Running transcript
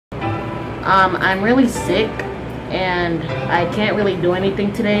I'm really sick and I can't really do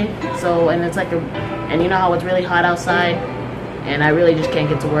anything today. So, and it's like and you know how it's really hot outside and I really just can't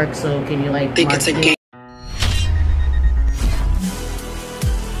get to work. So can you like think it's a game.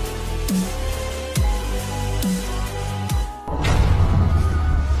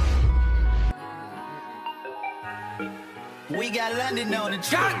 We got London on the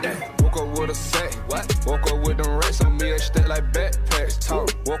chart. Woke up with a sack. What? Woke up with them racks on me. They stick like backpacks. Talk.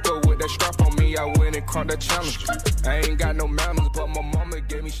 Woke up with that strap on me. I went and caught that challenge. I ain't got no manners, but my mama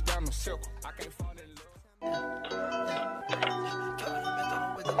gave me stamina. Circle. I can't fall in love.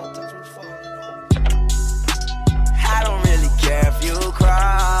 I don't really care if you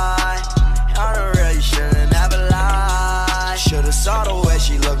cry. I don't really shouldn't ever lie. Should've saw the way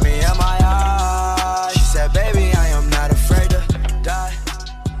she looked me in my eyes. She said, baby, I am not afraid to die.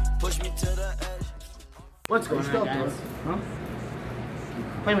 Push me to the edge. What's going on, guys? Huh?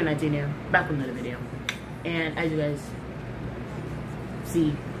 Playman19 here, back with another video. And as you guys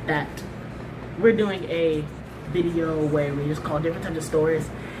see that we're doing a video where we just call different types of stores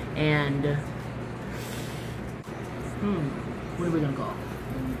and what are we gonna call?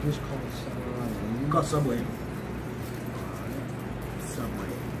 Just Call Subway. Subway.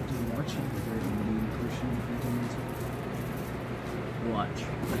 Do you watch it? Watch.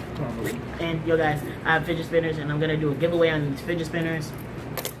 Probably. And yo guys, I have fidget spinners and I'm gonna do a giveaway on these fidget spinners.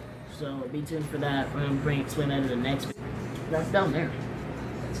 So be tuned for that. We're gonna explain that in the next video. That's down there.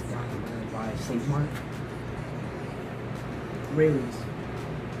 That's down there by St. Mark. Rayleigh's.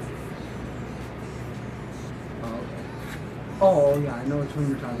 Oh, okay. Oh, yeah, I know which one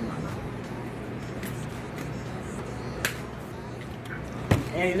you're talking about now.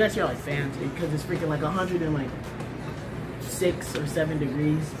 And you guys are like fans because it's freaking like 106 or 7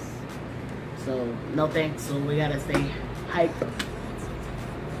 degrees. So no thanks. So we gotta stay hype.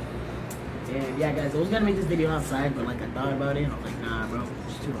 And yeah, guys, I was gonna make this video outside, but like I thought about it, and I was like, nah, bro,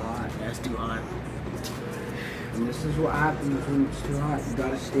 It's too hot. that's too hot. And this is what happens when it's too hot. You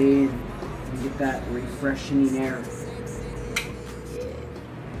gotta stay in and get that refreshing air.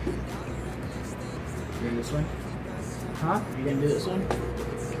 You doing this one? Huh? You gonna do this one?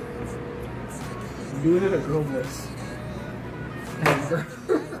 I'm doing it a girl voice. Hey, girl.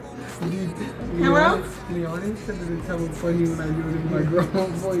 Dude, Hello? To be honest, it doesn't sound funny when I do it in my girl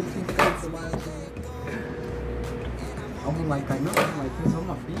voice. She cuts a lot. I'm like, I know, I'm like this. I'm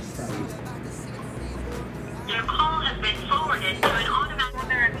a beast at it. Your call has been forwarded to an automatic.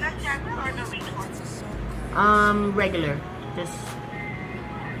 Whether a black jacket or the wheat one. Regular. Just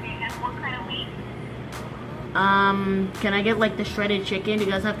Okay, and what kind of wheat? can I get like the shredded chicken? Do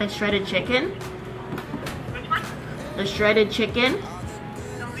you guys have the shredded chicken? Which one? The shredded chicken?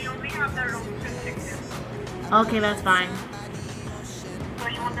 No, we only have the roasted chicken. Okay, that's fine. So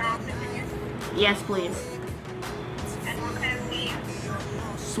you want the roasted chicken? Yes, please. And what kind of cheese?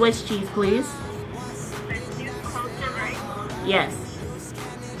 Swiss cheese, please. Let's use toasted rice. Yes.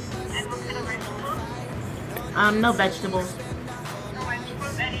 And what kind of vegetables? No vegetables. No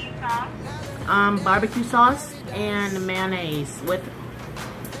vegetables, any sauce? Barbecue sauce and mayonnaise with,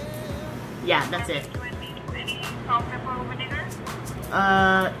 yeah, that's it. Any salt, pepper, or vinegar?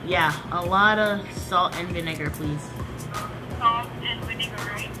 Yeah, a lot of salt and vinegar, please. Salt and vinegar,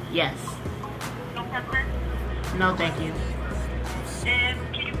 right? Yes. No pepper? No, thank you. And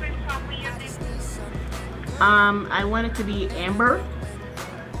can you please tell me your name? I want it to be Amber.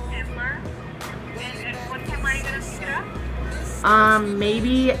 Amber. And what time are you gonna pick it up?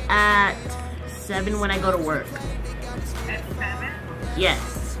 Maybe at 7 when I go to work. At 7?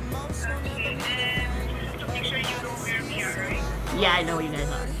 Yes. Okay, and just to make sure you know where we are, right? Yeah, I know where you guys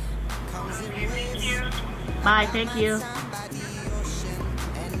are. Okay, thank you. Bye, thank you.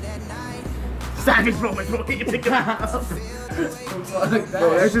 Savage moment, bro. Can you pick it up? Bro,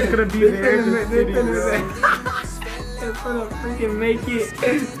 that's just gonna be there. They're gonna freaking make it.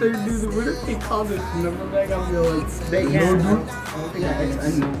 They're dude, what if they call this number back? I'll be like, They no, can. dude. I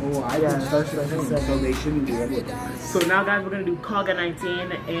know. Oh, I just started saying so they shouldn't do it. So now, guys, we're gonna do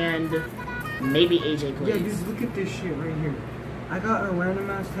Kaga19 and maybe AJ Yeah, Plays. dude, look at this shit right here. I got a random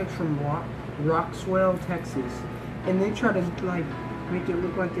ass text from Roxwell, Texas, and they try to like make it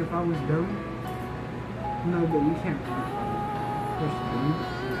look like if I was dumb. No, but you can't.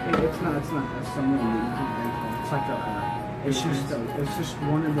 It's not. That's someone that you can't control. It's like it's just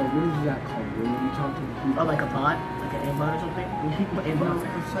one of the. What is that called? When you talk to people. Oh, like a bot? Like an aimbot or something? No,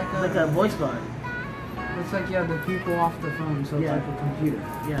 it's Like a voice bot. It's like, yeah, the people off the phone, so it's Yeah. like a computer.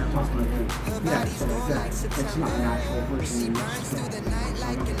 Yeah, Talking like that. Yeah, so like that. It's not an actual person.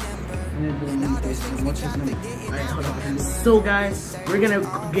 What's his name? Alright, hold on. So guys, we're gonna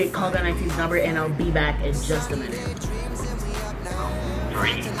get Call Guy 19's number and I'll be back in just a minute.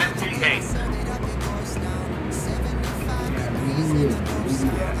 358.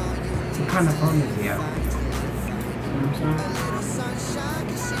 What kind of phone is he at?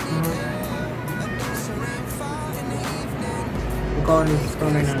 We're calling his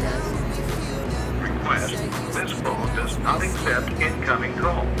phone right now, guys. Request. This phone does not accept incoming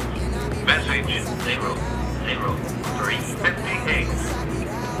calls. Message 00358.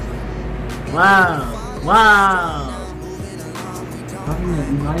 Wow. Wow. Not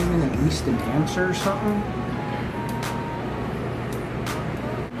even at least an answer or something?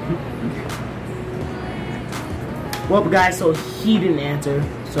 Well, guys, so he didn't answer.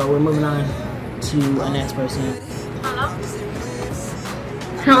 So we're moving on to the next person. Hello?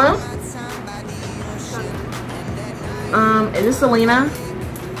 Hello? Is this Selena?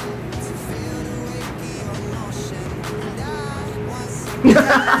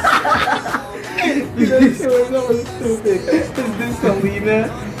 That was stupid. Is this Selena?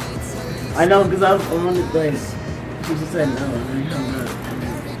 I know, because I wanted to, like, she just said no, and I hung up.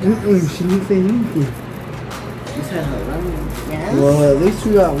 She didn't say anything. She said hello. Yes? Well, at least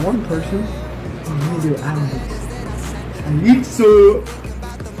we got one person. I'm gonna do Alex. Alexa!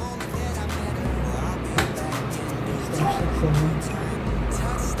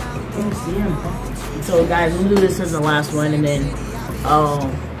 So guys, we'll do this as the last one, and then I'll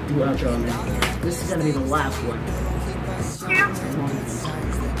do outro. And then this is gonna be the last one.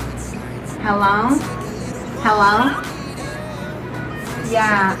 Hello? Hello?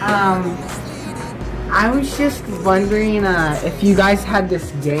 Yeah, I was just wondering, if you guys had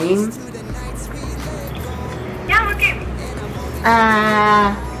this game. Yeah, what game?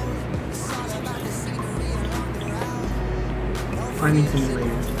 Farming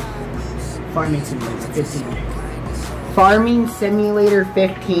Simulator. Farming Simulator 15. Farming Simulator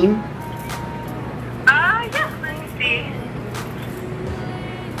 15? Yeah, let me see.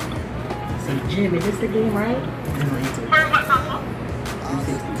 Say, Jim, is this the game, right? And I'll answer. For what console?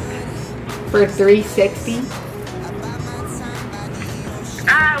 360. For 360?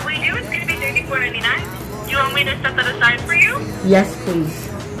 We do. It's going to be $34.99. Do you want me to set that aside for you? Yes, please.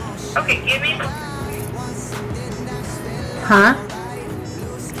 Okay, give me... Huh?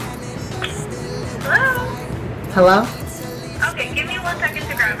 Hello? Hello? Okay, give me 1 second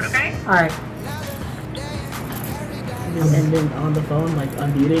to grab it, okay? Alright. And then on the phone, like,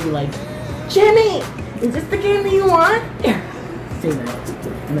 unmuted, like, Jimmy, is this the game that you want? Yeah. Say that.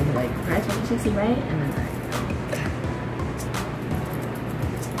 And then like, price 160, right? And then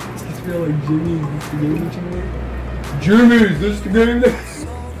I feel like Jimmy, is this the game that you want? Jimmy, is this the game that...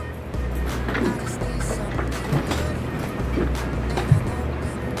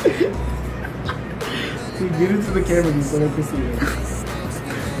 Get into the camera so they can see it.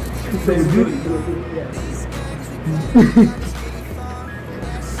 So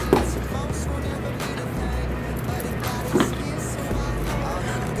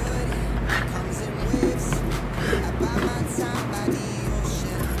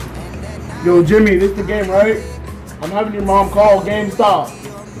Yo, Jimmy, this the game, right? I'm having your mom call GameStop.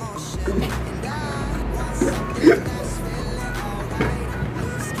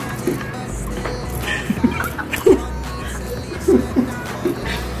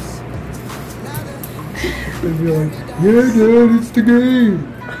 Yeah, Dad, it's the game.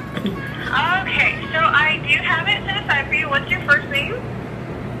 Okay, so I do have it set aside for you. What's your first name?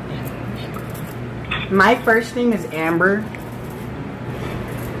 My first name is Amber.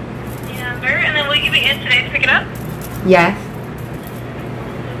 Amber, and then will you be in today to pick it up? Yes.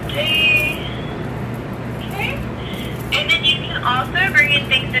 Okay. Okay. And then you can also bring in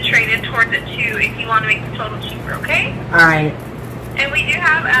things to trade in towards it too if you want to make the total cheaper, okay? Alright. And we do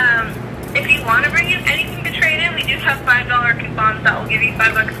have, if you want to bring in anything to trade in, we do have $5 coupons that will give you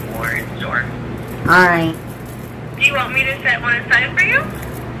 $5 more in store. Alright. Do you want me to set one aside for you?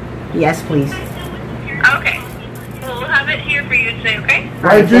 Yes, please. Okay. Well, we'll have it here for you today, okay?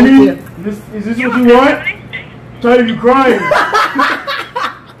 Alright, thank Jimmy, you. is this You're what you welcome. want? Have a nice day. Tired of you crying.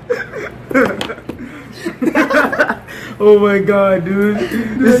 Oh my god, dude.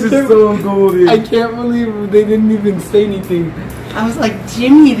 This is so golden. I can't believe they didn't even say anything. I was like,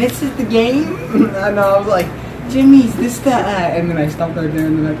 Jimmy, this is the game? I know, I was like, Jimmy, is this the, and then I stopped right there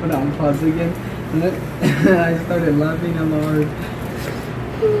and then I put it on pause again. And then I started laughing a lot.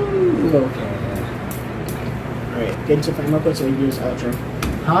 Okay. alright, get into frame real quick so we can do this outro.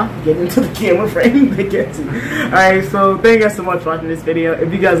 Huh? Get into the camera frame to get to. Alright, so thank you guys so much for watching this video.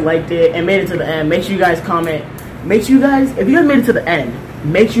 If you guys liked it and made it to the end, make sure you guys comment. Make sure you guys, if you guys made it to the end,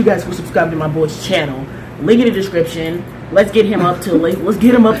 make sure you guys go subscribe to my boy's channel. Link in the description. Let's get him up to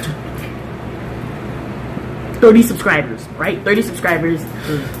 30 subscribers, right? 30 subscribers.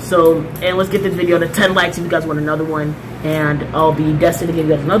 So, and let's get this video to 10 likes if you guys want another one. And I'll be destined to give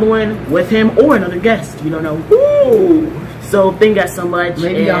you guys another one with him or another guest. You don't know. Woo! So, thank you guys so much.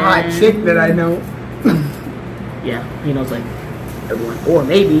 Maybe a hot chick that I know. Yeah, he knows like everyone. Or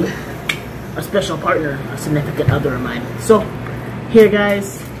maybe a special partner, a significant other of mine. So, here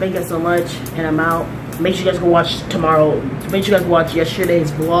guys, thank you guys so much. And I'm out. Make sure you guys go watch tomorrow. Make sure you guys watch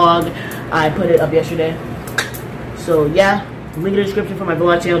yesterday's vlog. I put it up yesterday. So yeah, link in the description for my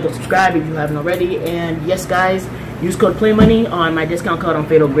vlog channel. Go subscribe if you haven't already. And yes guys, use code PLAYMONEY on my discount code on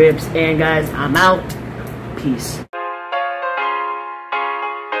Fatal Grips. And guys, I'm out. Peace.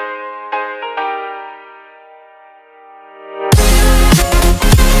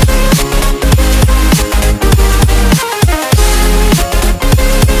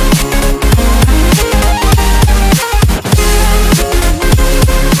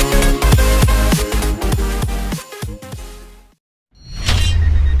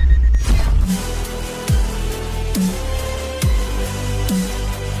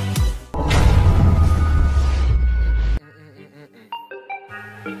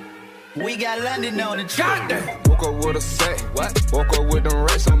 We got London on the chart. Woke up with a set. What? Woke up with them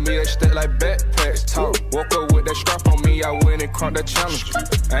racks on me. They stack like backpacks. Talk. Woke up with that strap on me. I went and caught that challenge.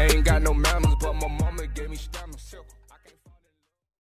 I ain't got no mountain.